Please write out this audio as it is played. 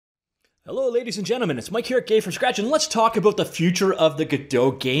Hello ladies and gentlemen, it's Mike here at Game from Scratch, and let's talk about the future of the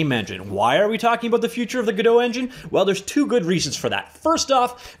Godot game engine. Why are we talking about the future of the Godot engine? Well, there's two good reasons for that. First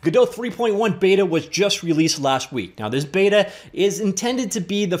off, Godot 3.1 beta was just released last week. Now this beta is intended to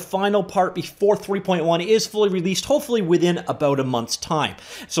be the final part before 3.1 is fully released, hopefully within about a month's time.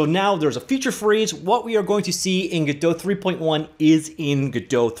 So now there's a feature freeze. What we are going to see in Godot 3.1 is in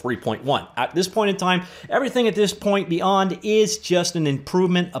Godot 3.1. At this point in time, everything at this point beyond is just an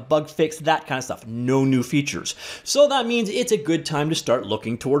improvement, a bug fix, that kind of stuff. No new features. So that means it's a good time to start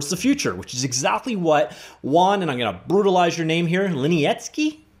looking towards the future, which is exactly what Juan, and I'm going to brutalize your name here,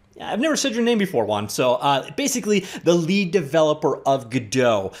 Linietsky? I've never said your name before, Juan. So basically, the lead developer of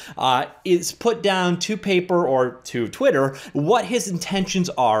Godot is put down to paper or to Twitter what his intentions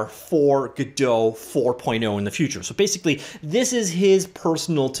are for Godot 4.0 in the future. So basically, this is his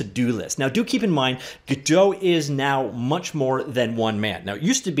personal to-do list. Now, do keep in mind, Godot is now much more than one man. Now, it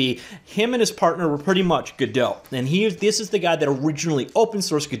used to be him and his partner were pretty much Godot. And this is the guy that originally open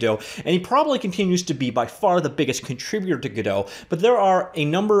sourced Godot, and he probably continues to be by far the biggest contributor to Godot. But there are a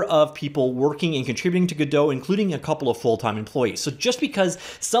number of people working and contributing to Godot, including a couple of full-time employees. So just because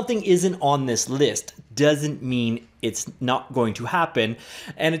something isn't on this list doesn't mean it's not going to happen,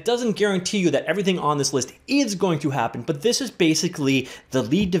 and it doesn't guarantee you that everything on this list is going to happen, but this is basically the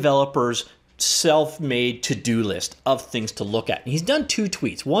lead developer's self-made to-do list of things to look at. And he's done two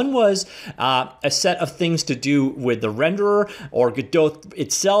tweets. One was a set of things to do with the renderer or Godot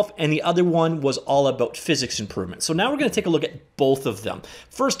itself, and the other one was all about physics improvement. So now we're going to take a look at both of them.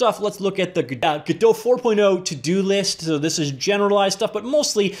 First off, let's look at the Godot 4.0 to-do list. So this is generalized stuff, but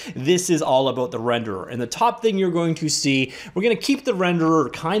mostly this is all about the renderer. And the top thing you're going to see, we're going to keep the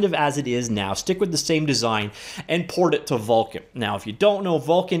renderer kind of as it is now, stick with the same design, and port it to Vulkan. Now, if you don't know,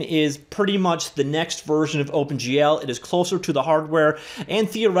 Vulkan is pretty much the next version of OpenGL. It is closer to the hardware and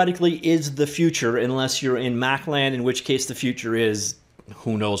theoretically is the future, unless you're in Mac land, in which case the future is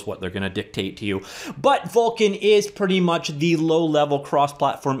who knows what they're going to dictate to you. But Vulkan is pretty much the low-level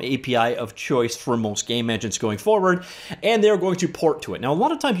cross-platform API of choice for most game engines going forward, and they're going to port to it. Now, a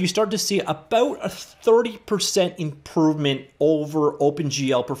lot of times you start to see about a 30% improvement over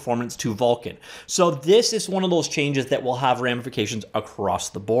OpenGL performance to Vulkan. So this is one of those changes that will have ramifications across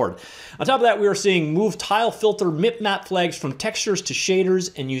the board. On top of that, we are seeing move tile filter mip-map flags from textures to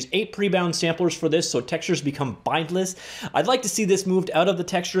shaders and use 8 pre-bound samplers for this, so textures become bindless. I'd like to see this moved out of the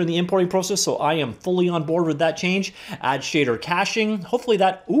texture in the importing process, so I am fully on board with that change. Add shader caching. Hopefully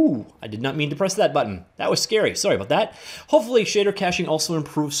that, ooh, I did not mean to press that button. That was scary, sorry about that. Hopefully shader caching also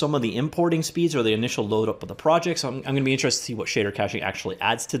improves some of the importing speeds or the initial load up of the project, so I'm going to be interested to see what shader caching actually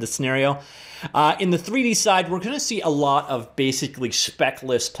adds to the scenario. In the 3D side, we're going to see a lot of basically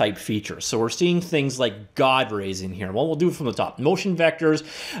spec-list type features. So we're seeing things like God rays in here. Well, we'll do it from the top. Motion vectors,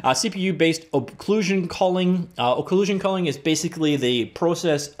 CPU-based occlusion culling. Occlusion culling is basically the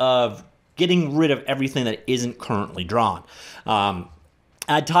process of getting rid of everything that isn't currently drawn.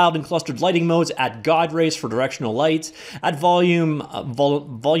 Add tiled and clustered lighting modes, add God rays for directional lights, add volumetry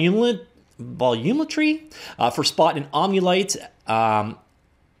for spot and omni lights,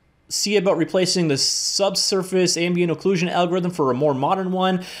 see about replacing the subsurface ambient occlusion algorithm for a more modern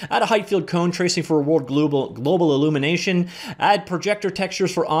one, add a height field cone tracing for world global illumination, add projector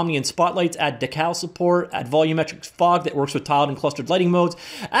textures for omni and spotlights, add decal support, add volumetric fog that works with tiled and clustered lighting modes,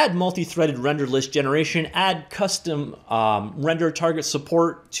 add multi-threaded render list generation, add custom render target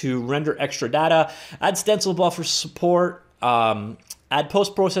support to render extra data, add stencil buffer support, add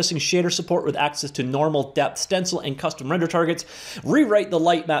post-processing shader support with access to normal depth stencil and custom render targets, rewrite the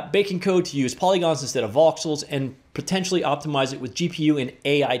light map baking code to use polygons instead of voxels, and potentially optimize it with GPU and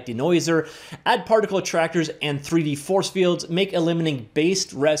AI denoiser, add particle attractors and 3D force fields, make eliminating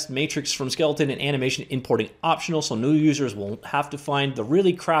based rest matrix from skeleton and animation importing optional so new users won't have to find the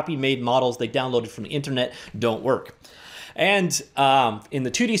really crappy made models they downloaded from the internet don't work. And in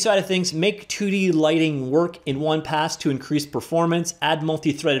the 2D side of things, make 2D lighting work in one pass to increase performance, add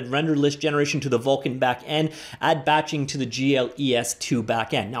multi-threaded render list generation to the Vulkan backend, add batching to the GLES2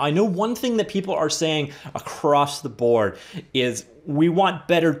 backend. Now, I know one thing that people are saying across the board is we want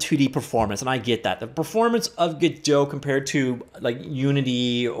better 2D performance, and I get that. The performance of Godot compared to like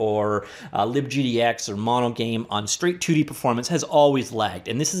Unity or libgdx or Monogame on straight 2D performance has always lagged.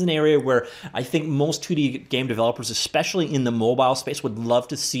 And this is an area where I think most 2D game developers, especially in the mobile space, would love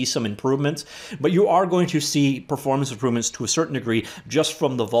to see some improvements. But you are going to see performance improvements to a certain degree just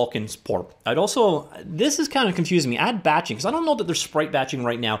from the Vulkan port. I'd also, this is kind of confusing me, add batching, because I don't know that there's sprite batching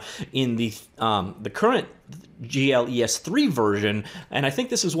right now in the current GLES3 version, and I think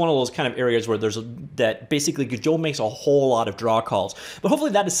this is one of those kind of areas where that basically Godot makes a whole lot of draw calls. But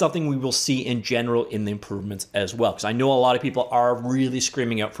hopefully that is something we will see in general in the improvements as well, because I know a lot of people are really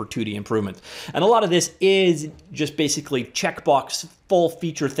screaming out for 2D improvements. And a lot of this is just basically checkbox full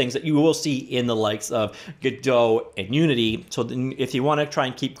feature things that you will see in the likes of Godot and Unity. So then if you want to try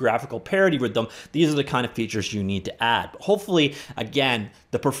and keep graphical parity with them, these are the kind of features you need to add. But hopefully, again,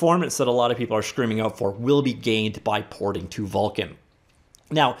 the performance that a lot of people are screaming out for will be gained by porting to Vulkan.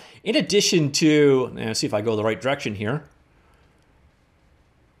 Now, in addition to, let's see if I go the right direction here.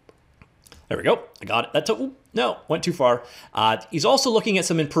 There we go. I got it. That took, no, went too far. He's also looking at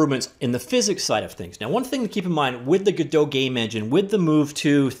some improvements in the physics side of things. Now, one thing to keep in mind with the Godot game engine, with the move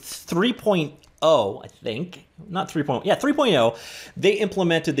to 3.0, I think, not 3.0, yeah, 3.0, they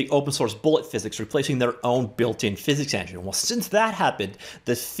implemented the open source bullet physics, replacing their own built-in physics engine. Well, since that happened,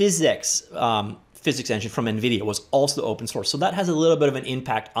 the physics engine from NVIDIA was also open source. So that has a little bit of an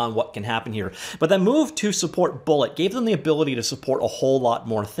impact on what can happen here. But that move to support Bullet gave them the ability to support a whole lot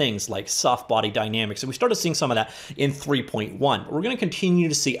more things like soft body dynamics. And we started seeing some of that in 3.1. But we're going to continue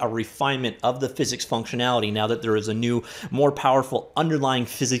to see a refinement of the physics functionality now that there is a new, more powerful underlying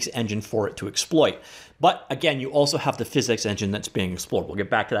physics engine for it to exploit. But again, you also have the physics engine that's being explored. We'll get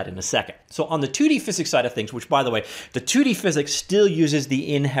back to that in a second. So on the 2D physics side of things, which by the way, the 2D physics still uses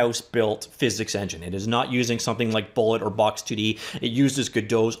the in-house built physics engine. It is not using something like Bullet or Box 2D. It uses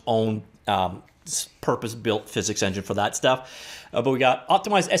Godot's own purpose-built physics engine for that stuff. But we got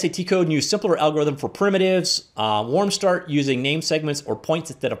optimized SAT code and use simpler algorithm for primitives, warm start using name segments or points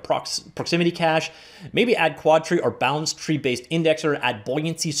instead of proximity cache, maybe add quad tree or balance tree based indexer, add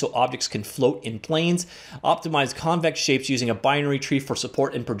buoyancy so objects can float in planes, optimize convex shapes using a binary tree for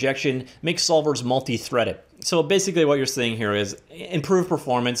support and projection, make solvers multi-threaded. So basically what you're saying here is improve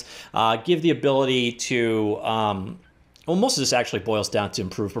performance, give the ability to well, most of this actually boils down to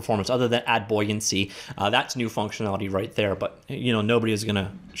improved performance, other than add buoyancy. That's new functionality right there, but you know, nobody is going to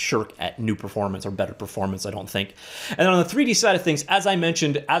shirk at new performance or better performance, I don't think. And then on the 3D side of things, as I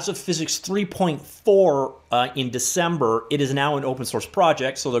mentioned, as of Physics 3.4 in December, it is now an open source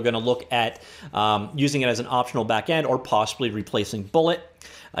project, so they're going to look at using it as an optional backend or possibly replacing Bullet.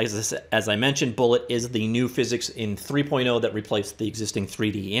 As I mentioned, Bullet is the new physics in 3.0 that replaced the existing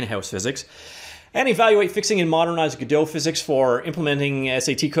 3D in-house physics. And evaluate, fixing, and modernize Godot physics for implementing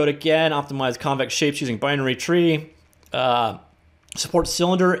SAT code again, optimize convex shapes using binary tree, support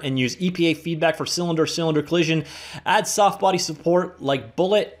cylinder and use EPA feedback for cylinder-cylinder collision, add soft body support like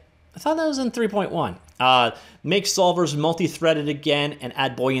Bullet. I thought that was in 3.1. Make solvers multi-threaded again and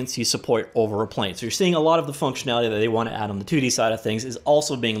add buoyancy support over a plane. So you're seeing a lot of the functionality that they want to add on the 2D side of things is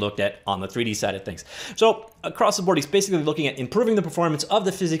also being looked at on the 3D side of things. So across the board, he's basically looking at improving the performance of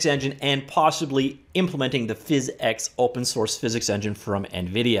the physics engine and possibly implementing the PhysX open source physics engine from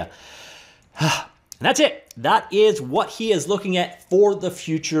NVIDIA. And that's it. That is what he is looking at for the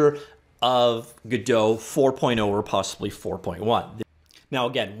future of Godot 4.0 or possibly 4.1. Now,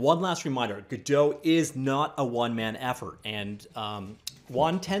 again, one last reminder, Godot is not a one-man effort, and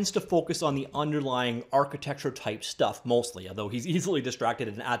Juan tends to focus on the underlying architecture type stuff mostly, although he's easily distracted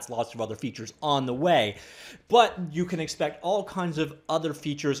and adds lots of other features on the way. But you can expect all kinds of other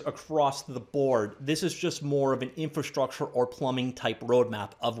features across the board. This is just more of an infrastructure or plumbing type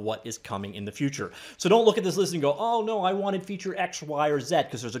roadmap of what is coming in the future. So don't look at this list and go, oh no, I wanted feature X, Y, or Z,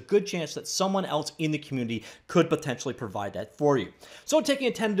 because there's a good chance that someone else in the community could potentially provide that for you. So taking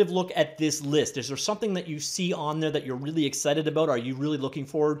a tentative look at this list, is there something that you see on there that you're really excited about? Are you really looking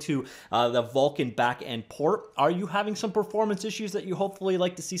forward to the Vulkan back-end port? Are you having some performance issues that you hopefully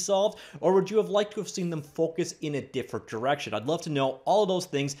like to see solved? Or would you have liked to have seen them focus in a different direction? I'd love to know all of those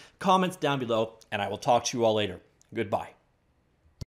things. Comments down below, and I will talk to you all later. Goodbye.